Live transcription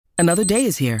Another day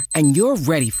is here, and you're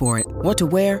ready for it. What to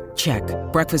wear? Check.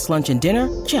 Breakfast, lunch, and dinner?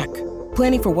 Check.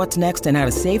 Planning for what's next and how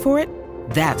to save for it?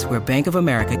 That's where Bank of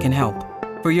America can help.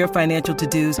 For your financial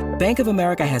to-dos, Bank of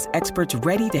America has experts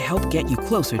ready to help get you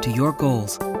closer to your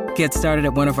goals. Get started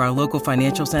at one of our local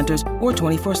financial centers or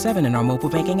 24/7 in our mobile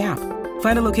banking app.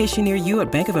 Find a location near you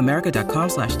at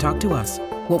bankofamerica.com/talktous.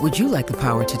 What would you like the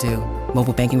power to do?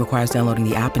 Mobile banking requires downloading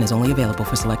the app and is only available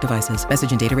for select devices.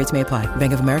 Message and data rates may apply.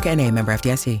 Bank of America N.A., member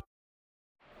FDIC.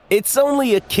 It's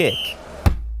only a kick,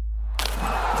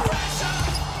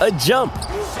 a jump,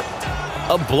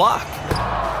 a block.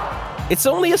 It's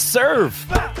only a serve.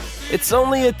 It's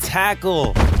only a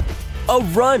tackle, a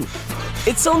run.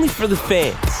 It's only for the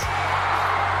fans.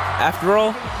 After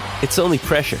all, it's only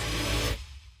pressure.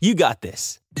 You got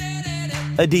this.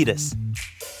 Adidas.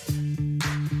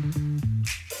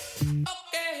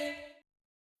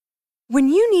 When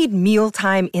you need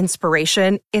mealtime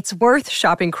inspiration, it's worth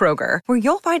shopping Kroger, where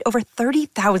you'll find over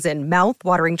 30,000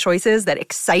 mouth-watering choices that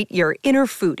excite your inner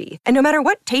foodie. And no matter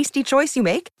what tasty choice you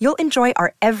make, you'll enjoy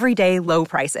our everyday low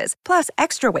prices, plus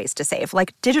extra ways to save,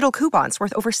 like digital coupons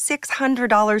worth over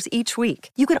 $600 each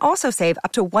week. You can also save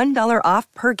up to $1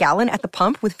 off per gallon at the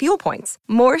pump with fuel points.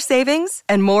 More savings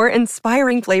and more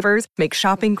inspiring flavors make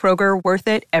shopping Kroger worth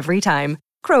it every time.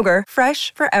 Kroger,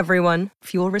 fresh for everyone.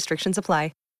 Fuel restrictions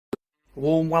apply.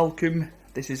 Warm welcome.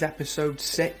 This is episode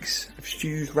 6 of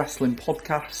Stu's Wrestling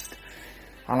Podcast,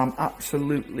 and I'm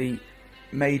absolutely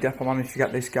made up I managed to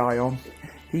get this guy on.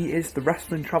 He is the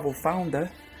Wrestling Travel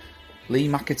founder, Lee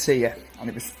McAteer, and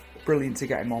it was brilliant to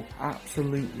get him on.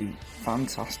 Absolutely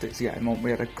fantastic to get him on.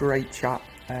 We had a great chat.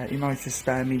 He managed to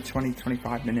spare me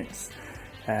 20-25 minutes.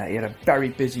 He had a very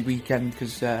busy weekend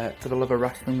because For the Love of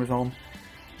Wrestling was on.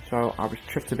 So I was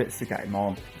chuffed to bits to get him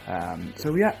on.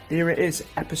 So yeah, here it is,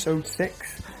 episode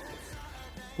 6,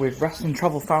 with Wrestling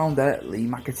Travel founder Lee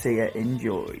McAteer.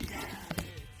 Enjoy.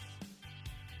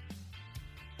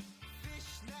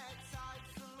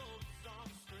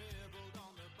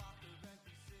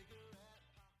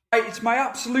 It's my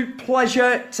absolute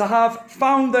pleasure to have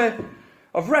founder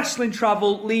of Wrestling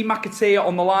Travel, Lee McAteer,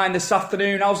 on the line this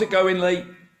afternoon. How's it going, Lee?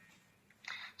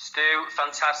 Stu,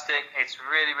 fantastic. It's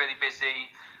really, really busy.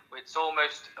 It's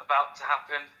almost about to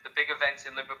happen. The big event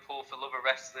in Liverpool for Love of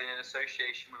Wrestling in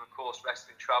association with, of course,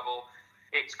 Wrestling Travel.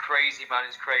 It's crazy, man.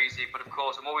 It's crazy. But, of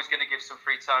course, I'm always going to give some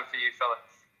free time for you,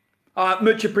 fella.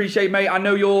 Much appreciated, mate. I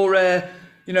know you're,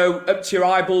 up to your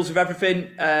eyeballs with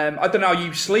everything. I don't know how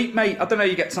you sleep, mate. I don't know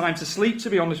how you get time to sleep, to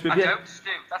be honest with you. I don't,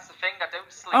 Stu. That's the thing. I don't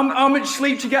sleep. How much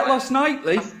sleep did you get last night,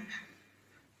 Lee?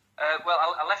 Well,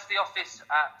 I left the office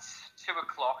at 2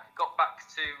 o'clock, got back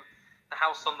to the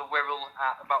house on the Wirral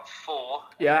at about 4,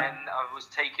 yeah. And I was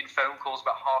taking phone calls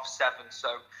about 7:30,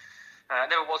 so I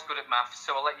never was good at maths,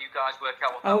 so I'll let you guys work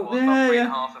out what that was, about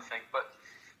 3.5, I think. But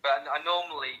I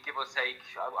normally, give or take,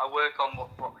 I work on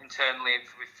what internally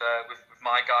with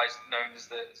my guys known as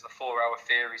the 4-hour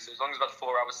theory, so as long as I've got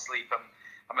 4 hours sleep,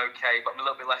 I'm okay, but I'm a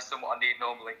little bit less than what I need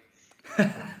normally.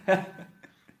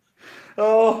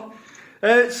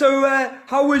 So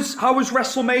how was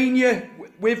WrestleMania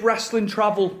with Wrestling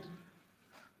Travel?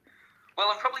 Well,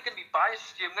 I'm probably going to be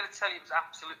biased, Stu. I'm going to tell you it was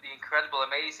absolutely incredible,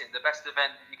 amazing, the best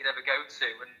event you could ever go to,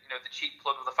 and the cheap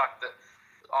plug of the fact that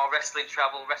our Wrestling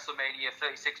Travel WrestleMania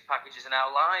 36 packages are now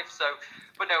live. So,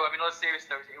 but no, I mean, on a serious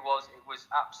note, it was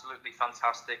absolutely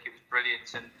fantastic. It was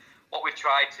brilliant, and what we've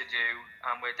tried to do,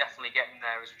 and we're definitely getting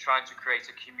there, is we're trying to create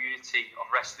a community of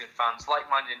wrestling fans,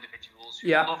 like-minded individuals who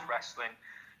love wrestling,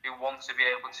 who want to be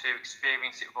able to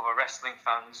experience it with other wrestling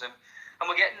fans, and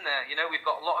we're getting there. We've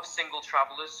got a lot of single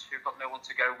travellers who've got no one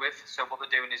to go with, so what they're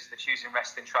doing is they're choosing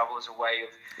Wrestling Travel as a way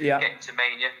of getting to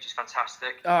Mania, which is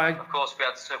fantastic. Of course, we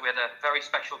had a very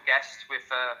special guest with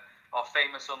our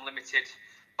famous Unlimited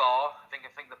bar. I think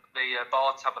the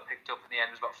bar tab I picked up in the end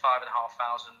was about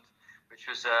 5,500, which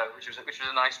was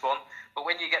a nice one. But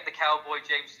when you get the Cowboy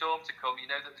James Storm to come, you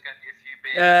know that there's going to be a few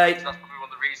beers. So that's probably one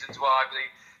of the reasons why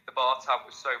the bar tab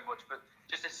was so much. But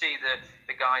just to see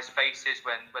the guys' faces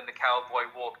when the Cowboy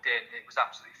walked in, it was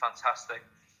absolutely fantastic.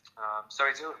 So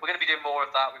we're going to be doing more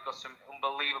of that. We've got some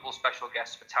unbelievable special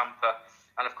guests for Tampa,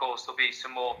 and of course there'll be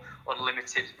some more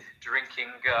unlimited drinking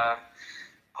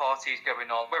parties going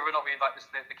on. Whether or not we invite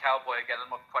the Cowboy again, I'm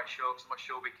not quite sure, because I'm not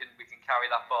sure we can carry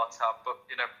that bar tab. But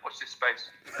watch this space.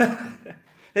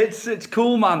 It's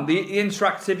cool, man. The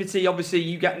interactivity, obviously,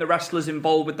 you getting the wrestlers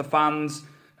involved with the fans.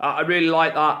 I really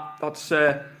like that.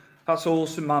 That's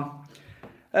awesome, man.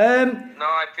 No,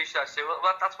 I appreciate that, Stu. Well,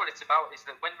 that's what it's about, is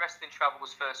that when Wrestling Travel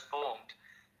was first formed,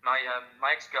 my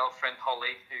ex-girlfriend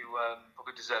Holly, who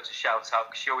probably deserves a shout out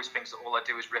because she always thinks that all I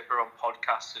do is rip her on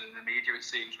podcasts and in the media, it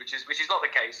seems, which is not the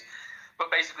case. But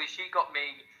basically, she got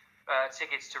me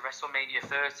tickets to WrestleMania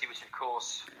 30, which of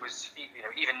course was,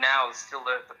 even now still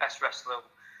the best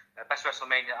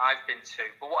WrestleMania I've been to.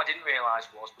 But what I didn't realise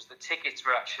was the tickets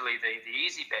were actually the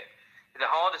easy bit. The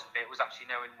hardest bit was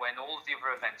actually knowing when all of the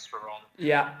other events were on.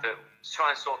 Yeah.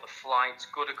 Trying to sort the flights,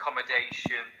 good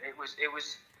accommodation. It was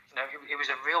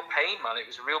a real pain, man. It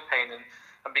was a real pain,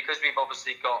 and because we've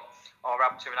obviously got our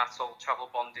Raptor and Atoll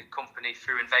travel bonded company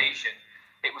through Invasion,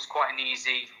 it was quite an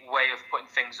easy way of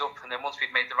putting things up. And then once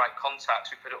we'd made the right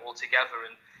contacts, we put it all together,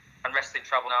 and Wrestling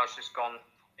Travel now has just gone,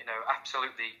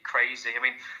 absolutely crazy. I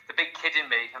mean, the big kid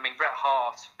in me, Bret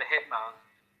Hart, the Hitman,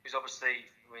 who's obviously,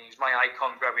 he was my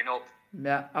icon growing up.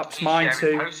 Yeah, that's mine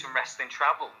too. Posts from Wrestling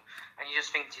Travel, and you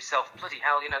just think to yourself, bloody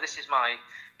hell, this is my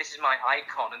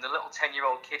icon. And the little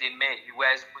 10-year-old kid in me who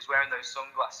was wearing those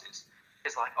sunglasses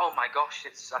is like, oh my gosh,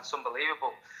 that's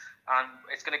unbelievable. And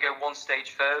it's going to go one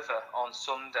stage further on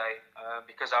Sunday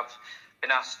because I've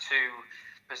been asked to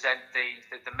present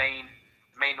the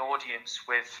main audience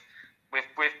with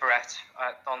Brett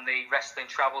on the Wrestling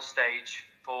Travel stage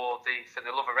for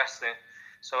the Love of Wrestling.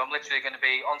 So I'm literally going to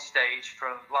be on stage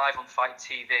live on Fight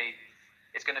TV.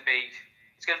 It's going to be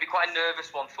quite a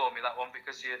nervous one for me, that one,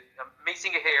 because I'm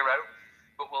meeting a hero,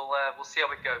 but we'll see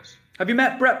how it goes. Have you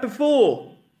met Brett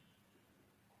before?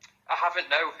 I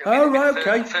haven't, no. Right,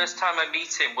 okay. The first time I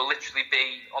meet him will literally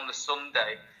be on the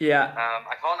Sunday. Yeah.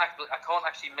 I can't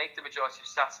actually make the majority of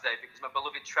Saturday because my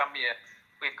beloved Tranmere,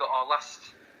 we've got our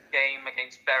last game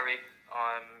against Bury.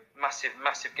 Massive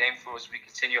game for us. We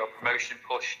continue our promotion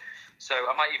push. So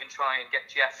I might even try and get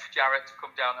Jeff Jarrett to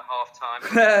come down at half time.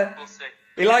 We'll see.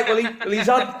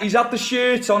 He's had the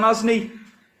shirt on, hasn't he?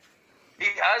 He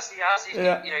has.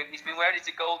 Yeah. He's been wearing it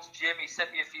to Gold's Gym. He sent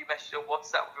me a few messages on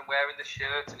WhatsApp with him wearing the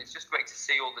shirt, and it's just great to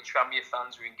see all the Tranmere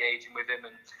fans who are engaging with him,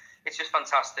 and it's just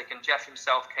fantastic. And Jeff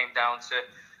himself came down to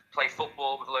play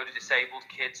football with a load of disabled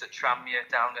kids at Tranmere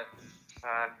down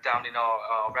in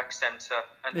our rec centre,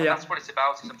 and that's what it's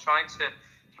about. Is I'm trying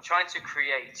to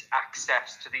create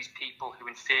access to these people who,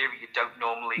 in theory, you don't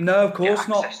normally get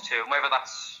access to, and whether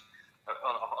that's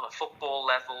on a football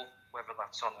level, whether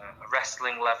that's on a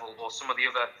wrestling level, or some of the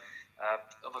other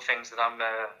things that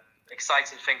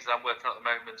exciting things that I'm working on at the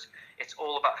moment. It's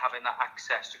all about having that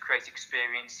access to create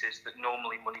experiences that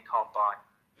normally money can't buy.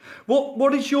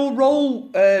 What is your role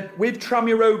with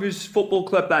Tranmere Rovers Football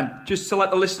Club then? Just to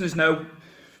let the listeners know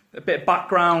a bit of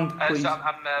background, please. So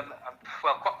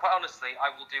well, quite honestly, I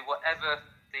will do whatever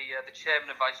the chairman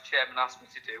and vice chairman ask me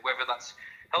to do, whether that's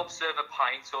help serve a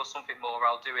pint or something more,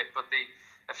 I'll do it. But the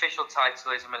official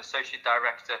title is I'm an associate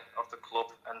director of the club,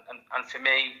 and for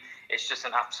me, it's just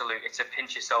it's a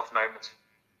pinch yourself moment.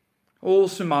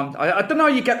 Awesome, man. I don't know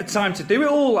how you get the time to do it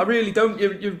all. I really don't.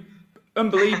 You're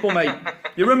unbelievable, mate.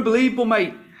 You're unbelievable,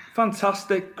 mate.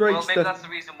 Fantastic, great stuff. Maybe that's the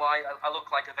reason why I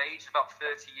look like I've aged about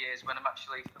 30 years when I'm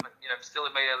actually, still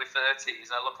in my early 30s,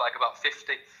 and I look like about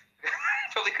 50.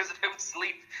 Probably because I don't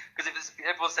sleep. Because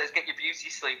everyone says get your beauty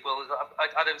sleep, well,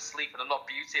 I don't sleep, and I'm not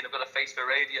beauty, and I've got a face for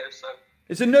radio, so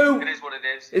it is what it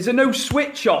is. Is there no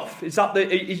switch off? Is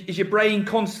is your brain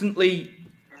constantly?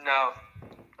 No.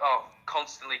 Oh,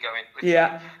 constantly going. Literally.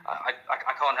 Yeah.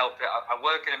 I can't help it. I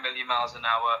work at 1,000,000 miles an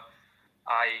hour.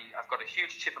 I've got a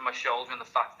huge chip on my shoulder in the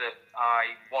fact that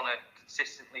I want to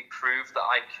consistently prove that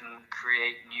I can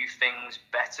create new things,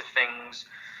 better things,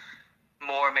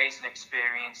 more amazing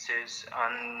experiences.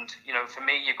 And, for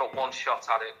me, you've got one shot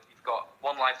at it. You've got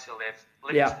one life to live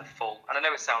it to the full. And I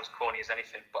know it sounds corny as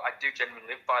anything, but I do genuinely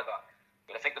live by that.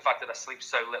 But I think the fact that I sleep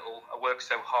so little, I work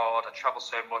so hard, I travel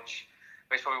so much,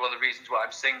 it's probably one of the reasons why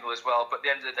I'm single as well. But at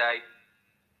the end of the day,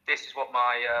 this is what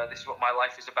my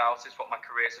life is about. It's what my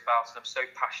career is about, and I'm so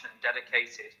passionate and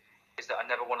dedicated. Is that I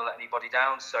never want to let anybody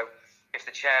down. So if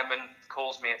the chairman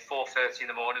calls me at 4:30 in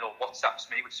the morning or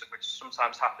WhatsApps me, which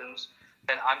sometimes happens,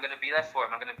 then I'm going to be there for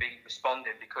him. I'm going to be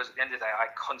responding because at the end of the day, I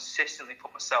consistently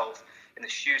put myself in the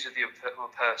shoes of the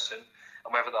other person, and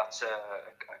whether that's a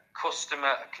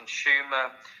customer, a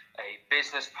consumer, a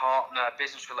business partner, a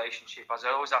business relationship, as I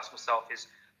always ask myself is,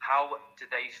 how do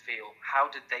they feel? How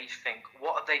did they think?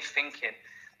 What are they thinking?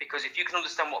 Because if you can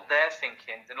understand what they're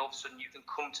thinking, then all of a sudden you can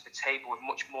come to the table with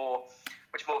much more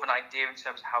of an idea in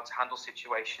terms of how to handle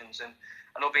situations. And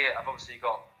albeit I've obviously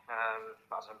got,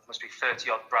 must be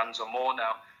 30 odd brands or more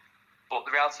now. But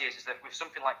the reality is that with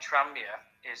something like Tranmere,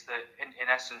 is that in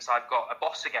essence I've got a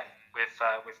boss again with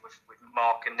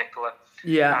Mark and Nicola.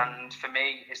 Yeah. And for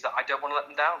me is that I don't want to let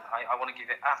them down. I want to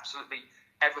give it absolutely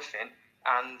everything.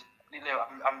 And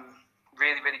I'm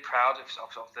really, really proud of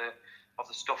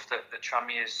the stuff that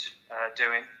Trammy is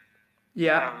doing.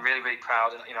 Yeah. I'm really, really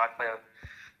proud, and I play a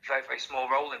very, very small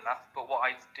role in that. But what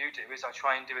I do is I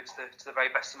try and do it to the very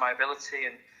best of my ability,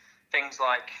 and things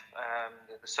like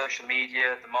the social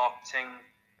media, the marketing.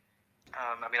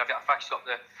 I've actually got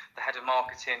the head of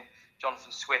marketing,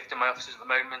 Jonathan Swift, in my offices at the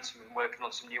moment, and we're working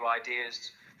on some new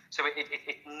ideas. So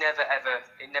it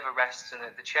never rests, and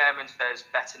the chairman says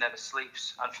better never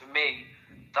sleeps. And for me,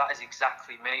 that is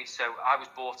exactly me. So I was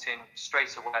brought in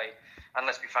straight away, and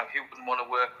let's be frank, who wouldn't want to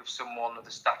work with someone of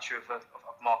the stature of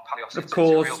Mark Palios? Of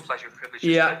course. It's a real pleasure and privilege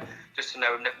just to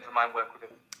know and never mind work with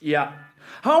him. Yeah.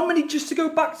 How many, just to go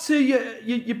back to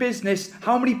your business,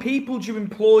 how many people do you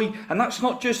employ? And that's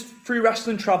not just through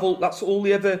Wrestling Travel, that's all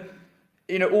the other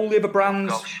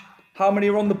brands. Gosh. How many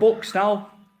are on the books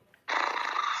now?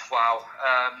 Wow.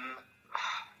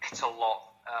 It's a lot.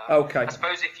 Okay. I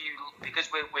suppose because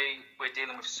we're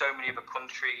dealing with so many other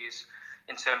countries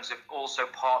in terms of also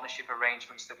partnership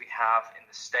arrangements that we have in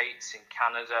the States, in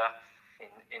Canada,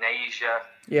 in Asia,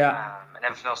 and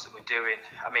everything else that we're doing.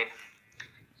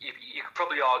 You could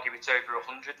probably argue it's over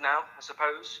 100 now, I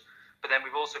suppose. But then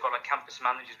we've also got our campus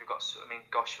managers. We've got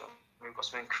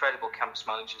some incredible campus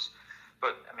managers.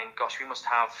 But we must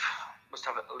have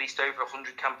at least over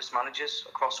 100 campus managers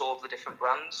across all of the different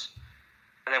brands.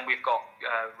 And then we've got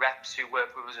reps who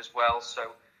work with us as well.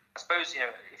 So I suppose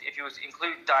if you was to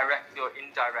include directly or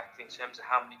indirectly in terms of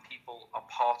how many people are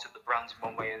part of the brand in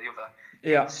one way or the other,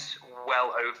 it's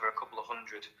well over a couple of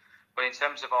hundred. But in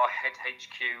terms of our head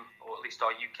HQ, or at least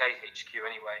our UK HQ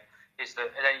anyway, is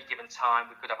that at any given time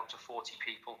we could have up to 40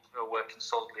 people who are working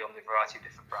solidly on the variety of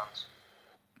different brands.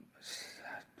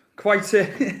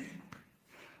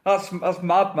 That's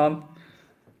mad, man.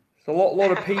 It's a lot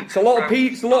of people. It's a lot of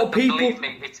people. Believe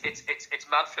me, it's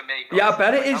mad for me. Yeah, I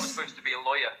bet it is. I was supposed to be a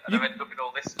lawyer, and I ended up in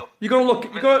all this stuff. You got to look.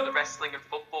 You got the wrestling and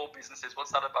football businesses.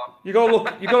 What's that about? You got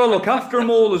to look after them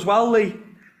all as well, Lee.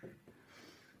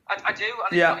 I do,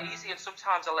 and it's not easy, and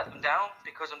sometimes I let them down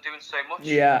because I'm doing so much.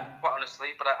 Yeah. Quite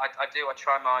honestly, but I do. I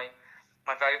try my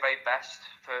very, very best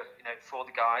for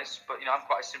the guys. But I'm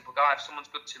quite a simple guy. If someone's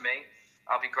good to me,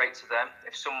 I'll be great to them.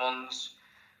 If someone's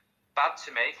bad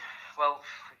to me, well,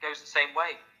 it goes the same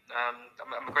way.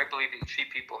 I'm a great believer that you treat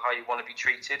people how you want to be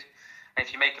treated. And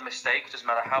if you make a mistake, it doesn't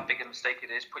matter how big a mistake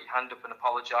it is, put your hand up and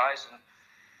apologise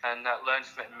and learn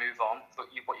from it and move on. But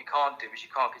what you can't do is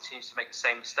you can't continue to make the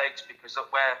same mistakes, because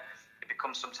where it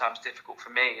becomes sometimes difficult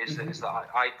for me is that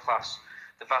I class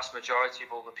the vast majority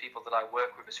of all the people that I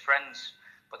work with as friends.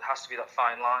 But there has to be that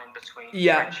fine line between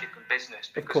friendship and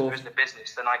business, because if there isn't a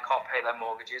business, then I can't pay their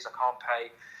mortgages, I can't pay,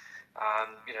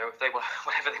 if they want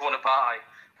whatever they want to buy.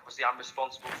 Obviously, I'm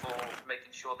responsible for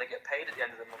making sure they get paid at the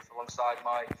end of the month alongside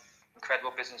my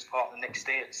incredible business partner, Nick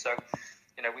Steers. So,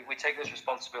 we take those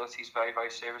responsibilities very,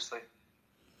 very seriously.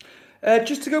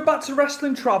 Just to go back to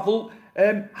Wrestling Travel,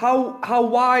 how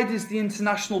wide is the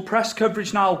international press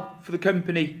coverage now for the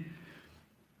company?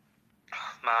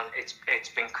 Man, it's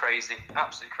been crazy,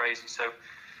 absolutely crazy. So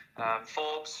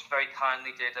Forbes very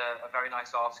kindly did a very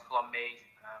nice article on me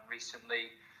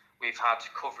recently. We've had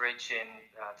coverage in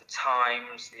the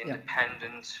Times, the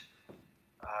Independent.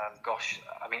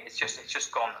 It's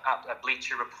just gone. A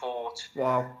Bleacher Report.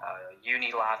 Wow.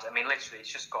 Unilad. Literally, it's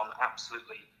just gone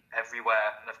absolutely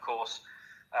everywhere. And of course,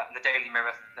 the Daily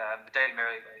Mirror. The Daily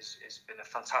Mirror has been a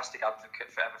fantastic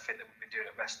advocate for everything that we've been doing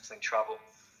at Wrestling Travel.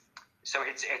 So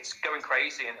it's going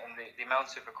crazy, and the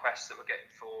amount of requests that we're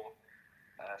getting for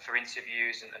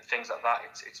interviews and things like that,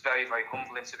 it's very, very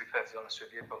humbling, to be perfectly honest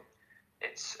with you. But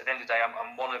it's, at the end of the day,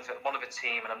 I'm one of a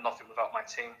team, and I'm nothing without my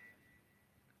team.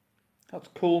 That's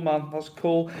cool, man. That's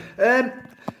cool.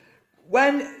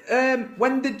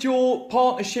 When did your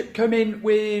partnership come in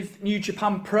with New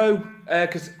Japan Pro?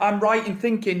 Because I'm right in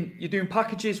thinking you're doing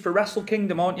packages for Wrestle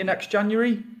Kingdom, aren't you, next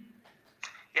January?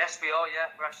 Yes, we are.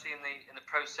 Yeah, we're actually in the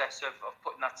process of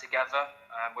putting that together.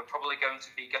 We're probably going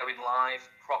to be going live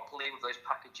properly with those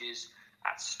packages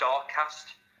at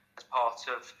Starcast as part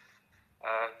of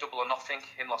Double or Nothing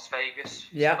in Las Vegas.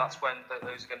 Yeah. So that's when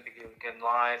those are going to be going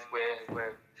live.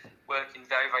 We're working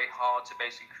very, very hard to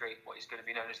basically create what is going to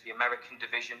be known as the American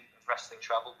division of Wrestling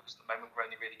Travel, because at the moment we're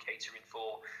only really catering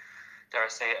for, dare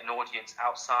I say it, an audience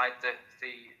outside the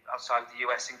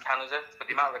US and Canada. But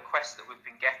the amount of requests that we've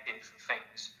been getting for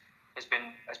things has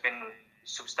been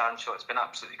substantial. It's been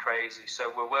absolutely crazy. So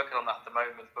we're working on that at the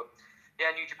moment. But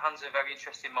yeah, New Japan's a very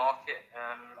interesting market,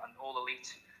 and All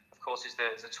Elite, of course, is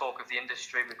the talk of the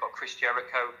industry. We've got Chris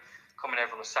Jericho coming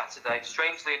over on a Saturday.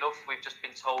 Strangely enough, we've just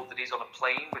been told that he's on a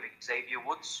plane with Xavier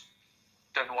Woods.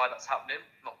 Don't know why that's happening.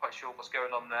 Not quite sure what's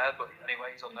going on there, but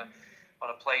anyway, he's on the on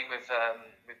a plane with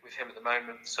him at the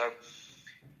moment. So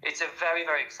it's a very,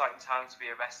 very exciting time to be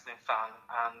a wrestling fan,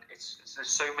 and there's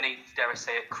so many, dare I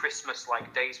say,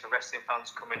 Christmas-like days for wrestling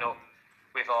fans coming up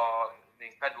with the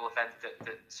incredible event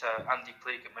that Andy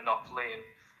Cleek at Monopoly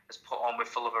has put on with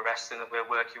Full of Wrestling that we're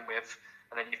working with.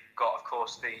 And then you've got, of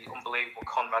course, the unbelievable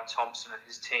Conrad Thompson and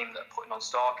his team that are putting on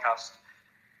StarCast.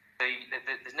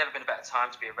 There's never been a better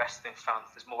time to be a wrestling fan.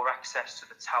 There's more access to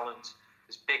the talent,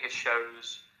 there's bigger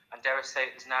shows, and dare I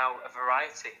say it, there's now a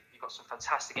variety. You've got some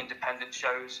fantastic independent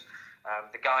shows.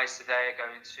 The guys today are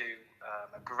going to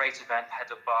a great event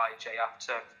headed up by Jay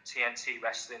Apter, TNT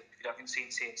Wrestling. If you haven't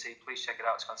seen TNT, please check it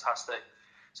out. It's fantastic.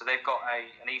 So they've got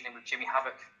an evening with Jimmy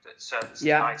Havoc that's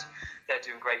tonight. They're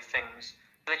doing great things.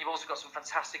 But then you've also got some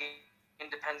fantastic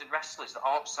independent wrestlers that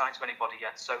aren't signed to anybody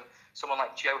yet. So someone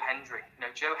like Joe Hendry.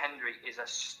 Joe Hendry is a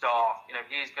star.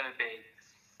 He is going to be,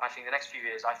 I think, the next few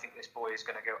years, I think this boy is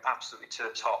going to go absolutely to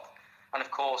the top. And of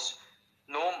course,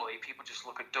 normally people just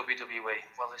look at WWE.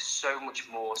 Well, there's so much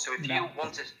more. So if you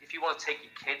want to take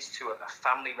your kids to a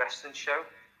family wrestling show,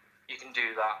 you can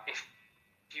do that. If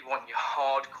you want your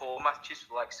hardcore matches for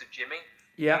the likes of Jimmy,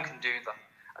 you can do that.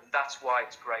 And that's why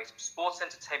it's great. Sports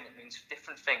entertainment means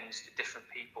different things to different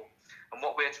people. And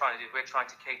what we're trying to do, we're trying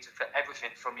to cater for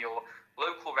everything from your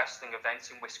local wrestling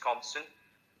event in Wisconsin.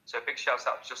 So big shout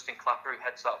out to Justin Clapper, who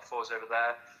heads that up for us over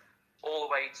there, all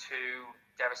the way to,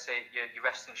 dare I say, your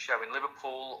wrestling show in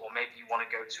Liverpool, or maybe you want to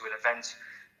go to an event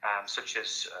such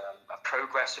as a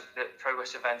progress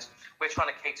event. We're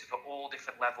trying to cater for all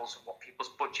different levels of what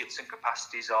people's budgets and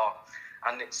capacities are,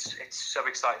 and it's so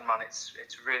exciting, man. It's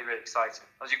really, really exciting.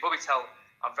 As you can probably tell,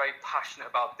 I'm very passionate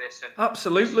about this, and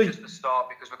absolutely, this is just the start,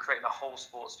 because we're creating a whole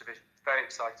sports division. Very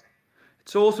exciting.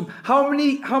 It's awesome. How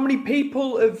many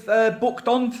people have booked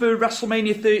on for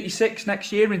WrestleMania 36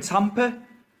 next year in Tampa?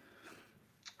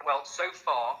 Well, so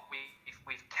far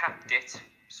we've capped it.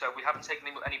 So we haven't taken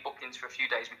any bookings for a few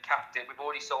days. We've capped it. We've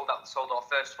already sold our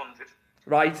first 100.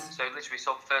 Right. So literally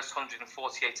sold the first 100 in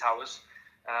 48 hours.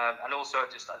 And also,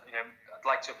 I'd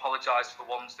like to apologise for the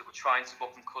ones that were trying to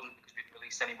book and couldn't, because we didn't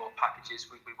release any more packages.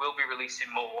 We will be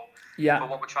releasing more. Yeah. But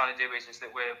what we're trying to do is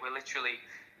that we're literally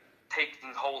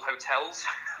taking whole hotels.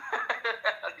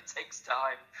 And it takes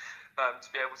time to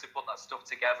be able to put that stuff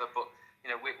together. But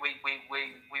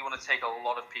we want to take a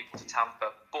lot of people to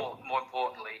Tampa, but more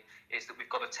importantly is that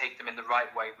we've got to take them in the right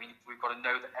way. We've got to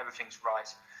know that everything's right.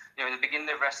 In the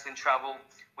beginning of wrestling travel,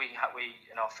 we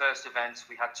in our first event,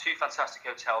 we had 2 fantastic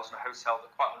hotels and a hotel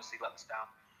that quite honestly let us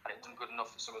down, and it wasn't good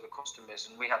enough for some of the customers,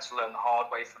 and we had to learn the hard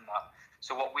way from that.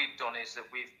 So what we've done is that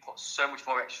we've put so much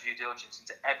more extra due diligence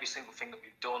into every single thing that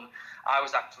we've done. I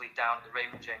was actually down at the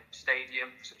Raymond James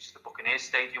Stadium, which is the Buccaneers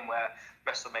Stadium, where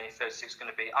WrestleMania 36 is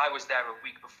going to be. I was there a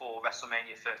week before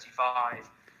WrestleMania 35,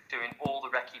 doing all the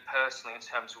recce personally in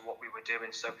terms of what we were doing.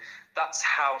 So that's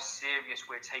how serious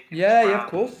we're taking this brand. Yeah,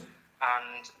 of course.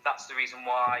 And that's the reason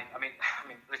why, I mean,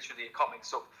 literally, it can't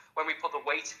mix up. When we put the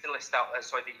waiting list out there,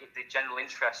 the general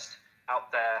interest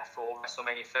out there for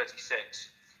WrestleMania 36,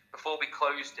 before we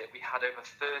closed it, we had over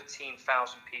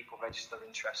 13,000 people register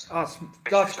interest.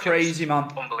 That's crazy,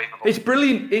 man. Unbelievable. It's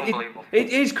brilliant. Unbelievable. It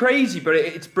is crazy, but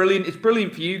it's brilliant. It's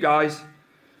brilliant for you guys.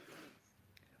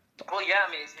 Well, yeah,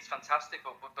 it's fantastic,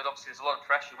 but obviously there's a lot of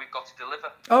pressure. We've got to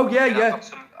deliver. Oh yeah, yeah.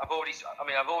 I've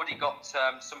already got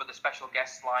some of the special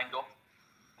guests lined up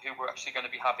who we're actually going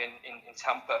to be having in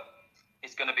Tampa.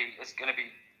 It's going to be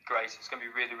great. It's going to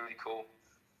be really, really cool.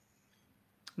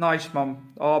 Nice,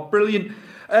 man. Oh, brilliant.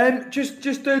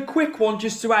 Just a quick one,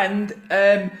 just to end.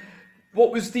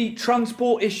 What was the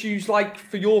transport issues like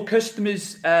for your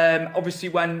customers? Obviously,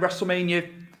 when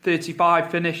WrestleMania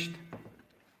 35 finished.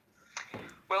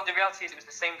 Well, the reality is it was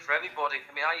the same for everybody.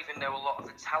 I even know a lot of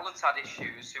the talent had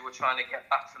issues who were trying to get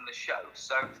back from the show.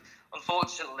 So,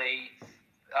 unfortunately,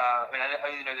 I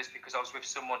only know this because I was with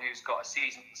someone who's got a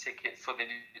season ticket for the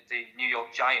New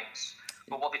York Giants.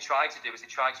 But what they tried to do is they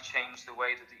tried to change the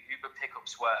way that the Uber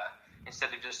pickups were,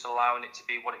 instead of just allowing it to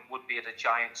be what it would be at a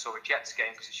Giants or a Jets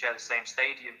game, because they share the same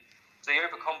stadium. So they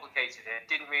overcomplicated it,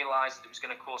 didn't realise that it was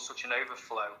going to cause such an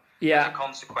overflow. As a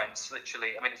consequence,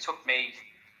 literally. It took me...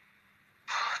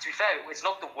 To be fair, it's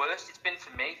not the worst it's been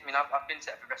for me. I've been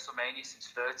to every WrestleMania since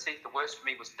 30. The worst for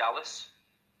me was Dallas.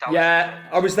 I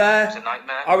was there. It was a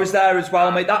nightmare. I was there as well,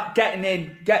 mate. That getting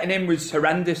in was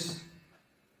horrendous.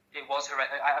 It was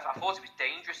horrendous. I thought it was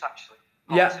dangerous, actually.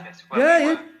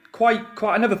 Quite.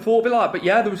 I never thought of it like that, but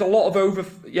yeah, there was a lot of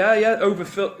overfilled.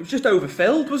 It was just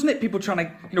overfilled, wasn't it? People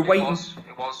trying to wait. It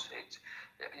was.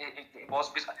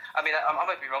 Because, I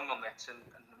might be wrong on this, and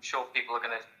I'm sure people are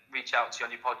going to reach out to you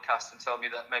on your podcast and tell me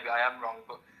that maybe I am wrong.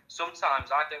 But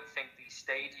sometimes I don't think these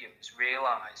stadiums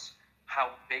realise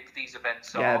how big these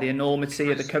events are. Yeah, the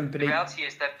enormity of the company. The reality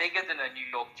is they're bigger than a New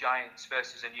York Giants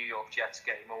versus a New York Jets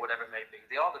game or whatever it may be.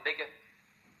 They are the bigger.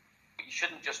 But you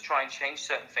shouldn't just try and change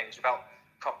certain things without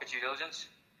proper due diligence.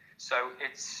 So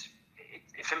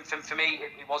for me,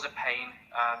 it was a pain.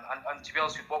 And to be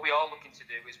honest with you, what we are looking to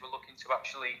do is we're looking to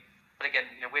actually, but again,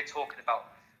 we're talking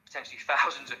about potentially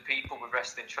thousands of people with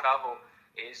wrestling travel,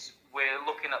 is we're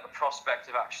looking at the prospect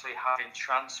of actually having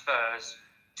transfers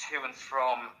to and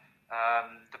from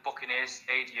the Buccaneers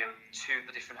Stadium to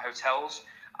the different hotels.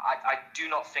 I do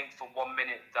not think for 1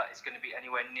 minute that it's going to be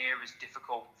anywhere near as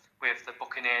difficult with the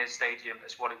Buccaneers Stadium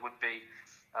as what it would be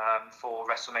for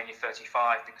WrestleMania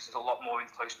 35, because there's a lot more in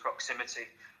close proximity,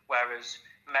 whereas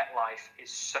MetLife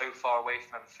is so far away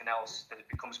from everything else that it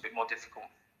becomes a bit more difficult.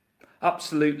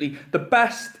 Absolutely. The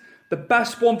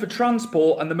best one for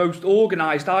transport and the most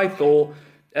organised, I thought,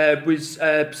 was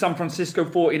San Francisco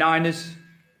 49ers.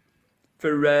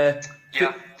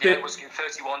 It was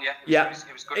 31, yeah.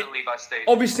 It was good at Levi Stadium.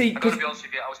 Obviously, I've got to be honest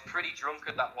with you, I was pretty drunk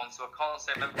at that one, so I can't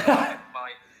say I remember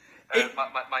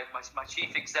my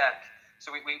chief exec.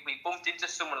 So we bumped into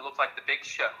someone who looked like the Big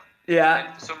Show. Yeah.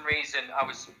 And for some reason, I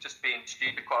was just being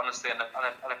stupid, quite honestly, and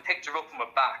I picked her up from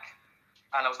her back,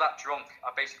 and I was that drunk,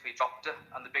 I basically dropped her,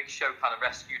 and the Big Show kind of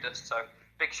rescued us. So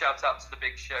big shout out to the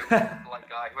Big Show, like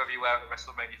guy, whoever you were at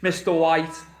WrestleMania. Mr.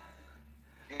 White.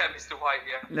 Yeah, Mr. White,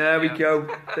 yeah. There we go.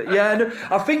 Yeah, no,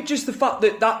 I think just the fact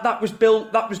that was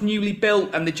built, that was newly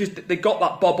built, and they got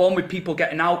that bob on with people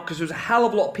getting out, because there was a hell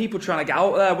of a lot of people trying to get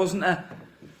out there, wasn't there?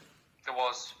 There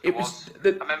was. I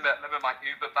remember my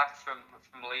Uber back from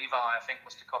Levi, I think,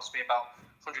 must have cost me about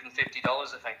 $150,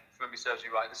 I think, if memory serves me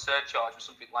right. The surcharge was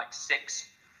something like six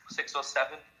or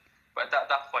seven. But at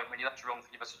that point, when you're that drunk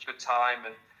and you've had such a good time,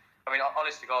 and I mean,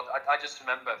 honestly, God, I just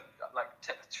remember like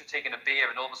taking a beer,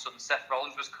 and all of a sudden Seth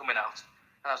Rollins was coming out,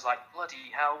 and I was like, bloody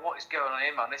hell, what is going on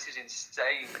here, man? This is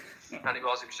insane. And it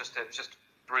was just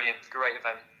brilliant, great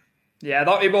event. Yeah,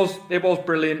 it was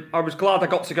brilliant. I was glad I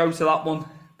got to go to that one.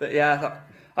 But yeah,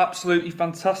 absolutely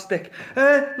fantastic.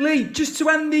 Lee, just to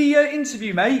end the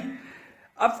interview, mate,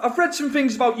 I've read some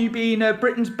things about you being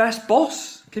Britain's best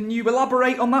boss. Can you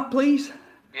elaborate on that, please?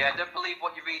 Yeah, don't believe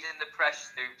what you read in the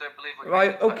press, Stu. Don't believe what you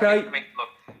read. Right, okay. I mean,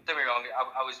 look, don't be wrong,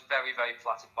 I was very, very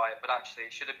flattered by it, but actually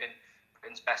it should have been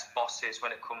Britain's best bosses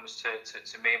when it comes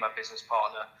to me and my business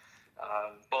partner.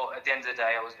 But at the end of the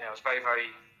day, I was very,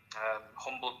 very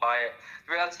humbled by it.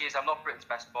 The reality is I'm not Britain's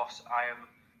best boss. I am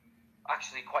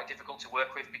actually quite difficult to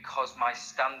work with because my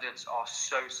standards are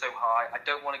so high. I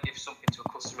don't want to give something to a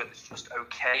customer that's just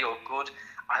okay or good.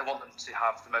 I want them to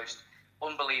have the most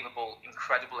unbelievable,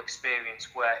 incredible experience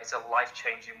where it's a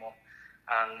life-changing one.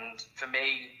 And for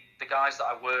me, the guys that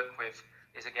I work with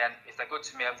is, again, if they're good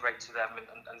to me, I'm great to them,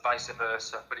 and vice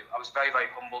versa. But I was very, very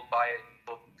humbled by it.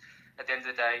 But at the end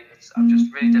of the day, I'm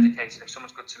just really dedicated. If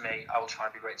someone's good to me, I will try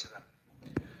and be great to them.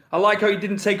 I like how you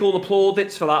didn't take all the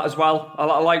plaudits for that as well. I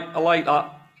like that.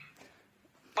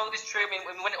 Well, it's true. I mean,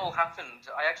 when it all happened,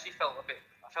 I actually felt a bit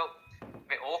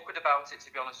awkward about it,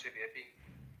 to be honest with you,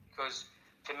 because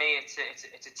for me, it's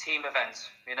a team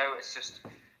event. It's just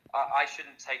I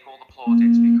shouldn't take all the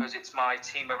plaudits because it's my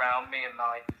team around me, and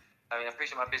I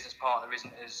appreciate my business partner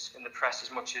isn't as in the press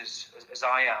as much as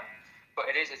I am, but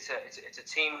it's a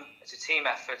team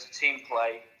effort, a team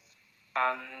play,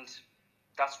 and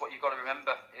that's what you've got to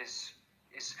remember is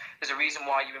there's a reason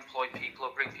why you employ people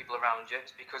or bring people around you.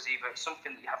 It's because either it's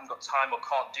something that you haven't got time or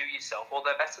can't do yourself, or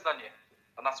they're better than you,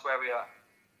 and that's where we are.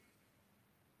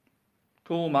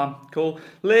 Cool, man. Cool.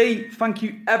 Lee, thank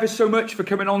you ever so much for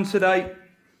coming on today.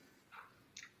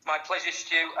 My pleasure,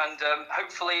 Stu, and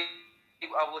hopefully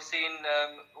I will see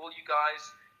all you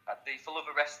guys at the Full of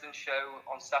a Wrestling show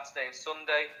on Saturday and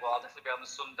Sunday. Well, I'll definitely be on the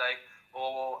Sunday.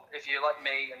 Or if you're like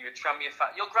me and you're a Tranmere fan.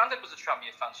 Your granddad was a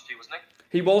Tranmere fan, Stu, wasn't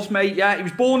he? He was, mate, yeah. He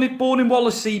was born in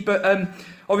Wallasey, but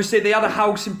obviously they had a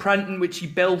house in Prenton which he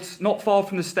built not far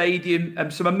from the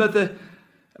stadium. So my mother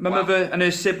and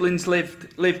her siblings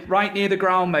lived right near the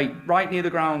ground, mate. Right near the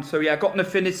ground. So yeah, I got an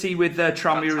affinity with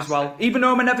Tranmere as well. Even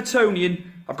though I'm an Evertonian,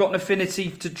 I've got an affinity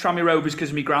to Tranmere Rovers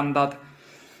because of my granddad.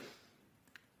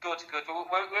 Good.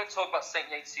 We're going to talk about St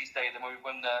Yates's Day then when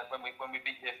we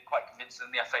beat you quite convincing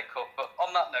in the FA Cup. But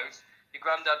on that note, your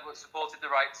granddad supported the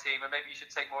right team, and maybe you should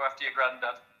take more after your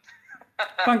granddad.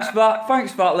 Thanks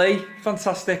for that, Lee.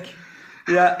 Fantastic.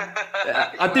 Yeah,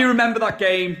 I do remember that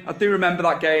game.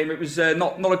 It was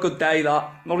not a good day.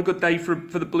 Not a good day for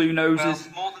the Blue Noses.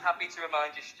 Well, more than happy to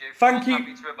remind you, Stu. Thank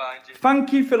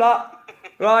you for that.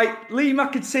 Right, Lee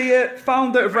McAteer,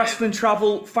 founder of Wrestling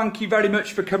Travel, thank you very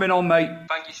much for coming on, mate.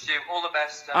 Thank you, Stu. All the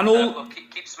best. And look,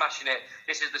 keep smashing it.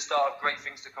 This is the start of great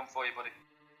things to come for you, buddy.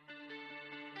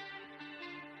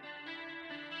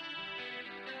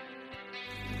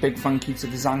 Big thank you to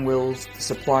the Zangwills for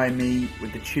supplying me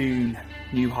with the tune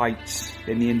New Heights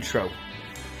in the intro.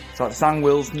 So that's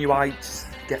Zangwills, New Heights.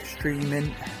 Get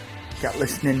streaming, get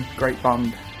listening. Great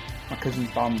band. My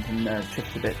cousin's band, and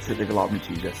chuffed a bit that they've allowed me to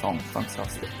use their song.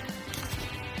 Fantastic.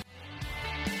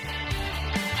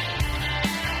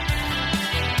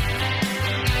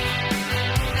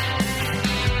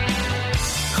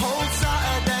 Cold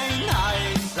Saturday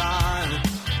nights and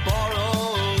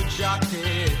borrowed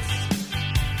jackets,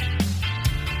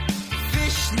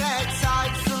 fishnet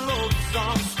tights and love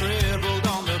songs scribbled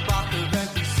on the back of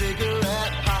empty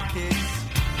cigarette packets,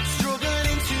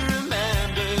 struggling to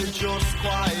remember just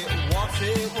quite what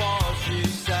it was you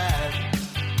said.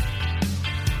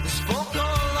 There's fuck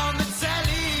all on the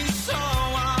telly, so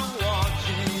I'm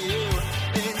watching you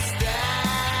instead.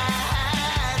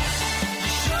 You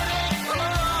shut it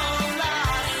all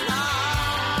last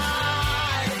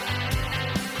night,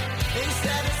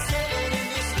 instead of sitting in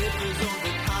your slippers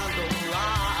under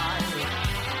candlelight.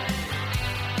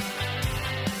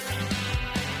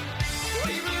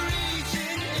 We were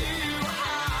reaching new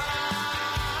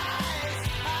heights,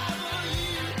 how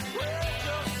you were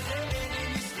just sitting in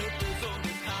your slippers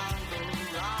under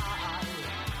candlelight.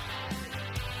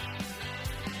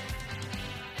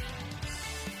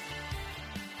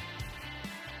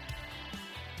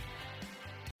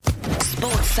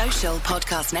 Sports Social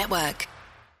Podcast Network.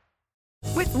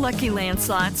 With Lucky Land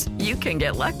Slots, you can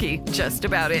get lucky just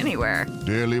about anywhere.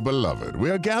 Dearly beloved, we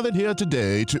are gathered here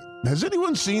today to... Has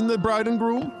anyone seen the bride and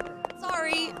groom?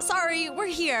 Sorry, we're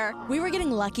here. We were getting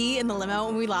lucky in the limo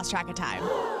and we lost track of time.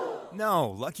 No,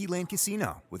 Lucky Land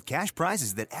Casino, with cash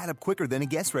prizes that add up quicker than a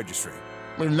guest registry.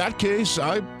 In that case,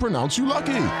 I pronounce you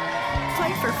lucky.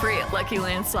 Play for free at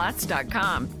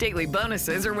LuckyLandSlots.com. Daily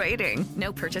bonuses are waiting.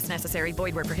 No purchase necessary.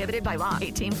 Void where prohibited by law.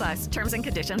 18+. Terms and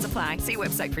conditions apply. See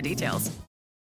website for details.